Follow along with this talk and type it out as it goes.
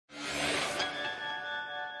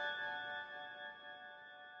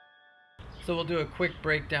So we'll do a quick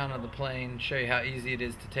breakdown of the plane, show you how easy it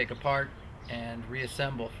is to take apart and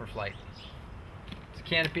reassemble for flight. It's a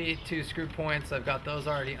canopy, 2 screw points. I've got those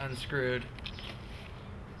already unscrewed.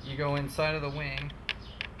 You go inside of the wing,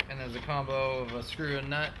 and there's a combo of a screw and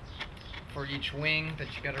nut for each wing that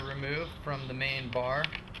you got to remove from the main bar.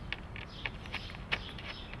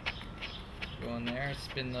 Go in there,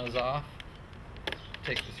 spin those off,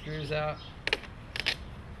 take the screws out.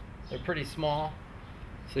 They're pretty small,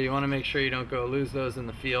 so you want to make sure you don't go lose those in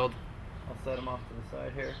the field. I'll set them off to the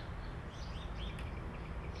side here.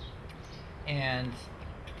 And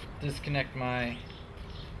disconnect my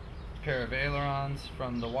pair of ailerons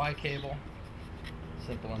from the Y cable.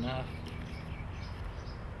 Simple enough.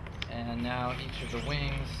 And now each of the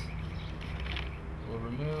wings will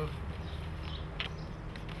remove.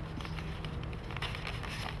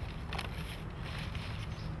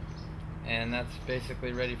 And that's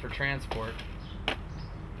basically ready for transport with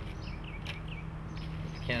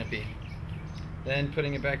the canopy. Then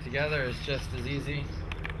putting it back together is just as easy.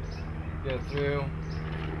 Go through,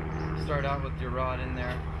 start out with your rod in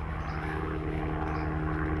there.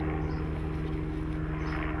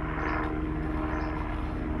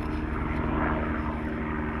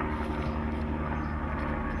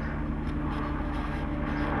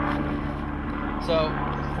 So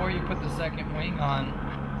before you put the second wing on,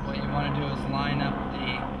 what you want to do is line up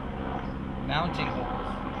the mounting holes.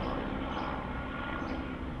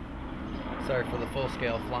 Sorry for the full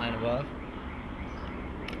scale flying above.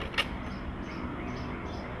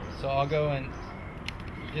 So I'll go and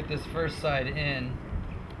get this first side in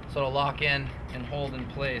so it'll lock in and hold in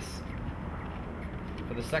place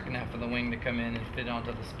for the second half of the wing to come in and fit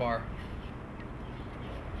onto the spar.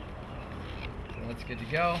 So that's good to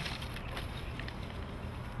go.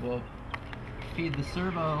 We'll feed the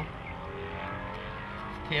servo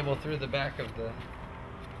cable through the back of the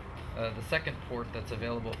second port that's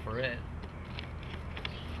available for it.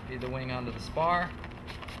 Feed the wing onto the spar.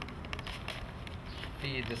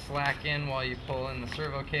 Feed the slack in while you pull in the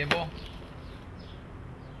servo cable.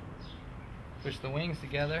 Push the wings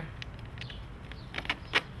together.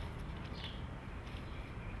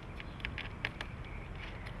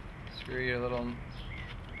 Screw your little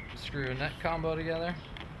screw and nut combo together.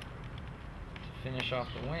 Finish off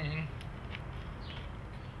the wing.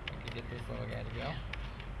 I can get this little guy to go.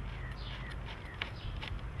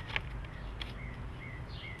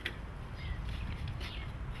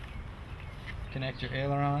 Connect your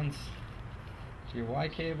ailerons to your Y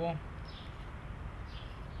cable.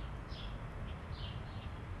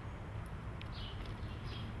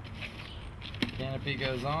 Canopy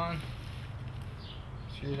goes on.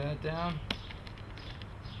 Screw that down.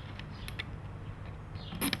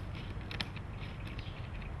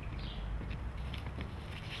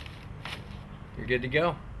 You're good to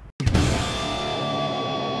go.